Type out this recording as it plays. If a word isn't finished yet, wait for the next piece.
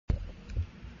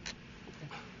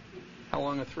How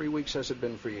long 3 weeks has it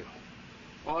been for you?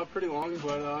 Pretty long,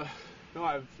 but no,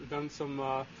 I've done some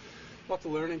lots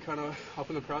of learning, kind of up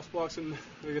in the press box, and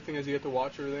the good thing is you get to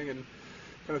watch everything and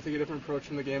kind of take a different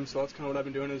approach in the game. So that's kind of what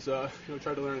I've been doing is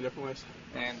try to learn in different ways.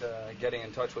 And getting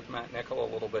in touch with Matt Nickel a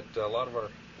little bit. A lot of our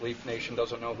Leaf Nation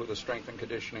doesn't know who the strength and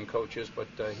conditioning coach is, but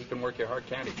he can work you hard,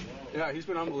 can't he? Yeah, he's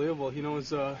been unbelievable. He knows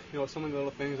so many little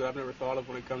things that I've never thought of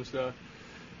when it comes to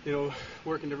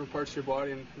working different parts of your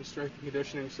body and strength and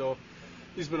conditioning. So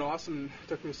he's been awesome. He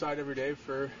took me aside every day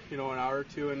for an hour or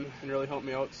two and really helped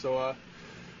me out. So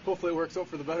hopefully it works out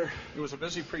for the better. It was a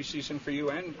busy preseason for you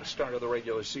and the start of the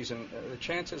regular season. The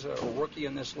chances of a rookie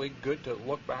in this league good to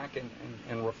look back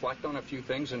and reflect on a few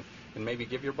things and maybe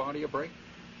give your body a break?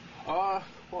 Well,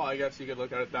 I guess you could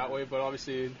look at it that way, but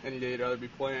obviously any day you'd rather be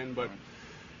playing. But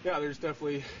yeah, there's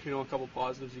definitely a couple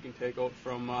positives you can take out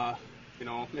from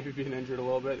maybe being injured a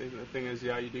little bit. The thing is,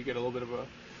 you do get a little bit of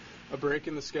a break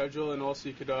in the schedule, and also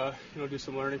you could do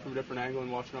some learning from a different angle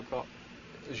and watching up top.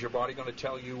 Is your body going to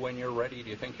tell you when you're ready? Do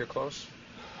you think you're close?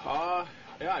 Yeah,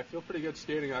 I feel pretty good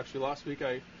skating actually. Last week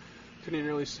I couldn't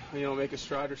even really make a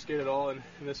stride or skate at all, and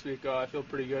this week I feel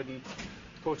pretty good. And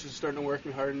the coach is starting to work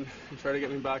me hard and try to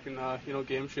get me back in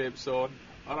game shape. So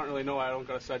I don't really know. I don't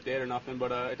got a set date or nothing,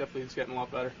 but it definitely is getting a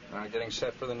lot better. Getting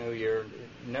set for the new year.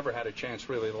 Never had a chance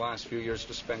really the last few years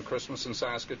to spend Christmas in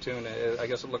Saskatoon. I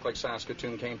guess it looked like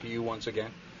Saskatoon came to you once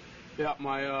again. Yeah,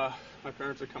 my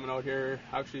parents are coming out here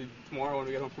actually tomorrow when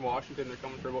we get home from Washington. They're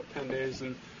coming for about 10 days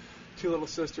and 2 little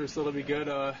sisters, so it'll be good.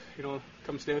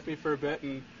 Come stay with me for a bit,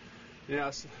 and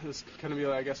it's going to be,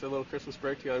 I guess, a little Christmas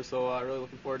break together. So really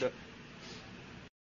looking forward to it.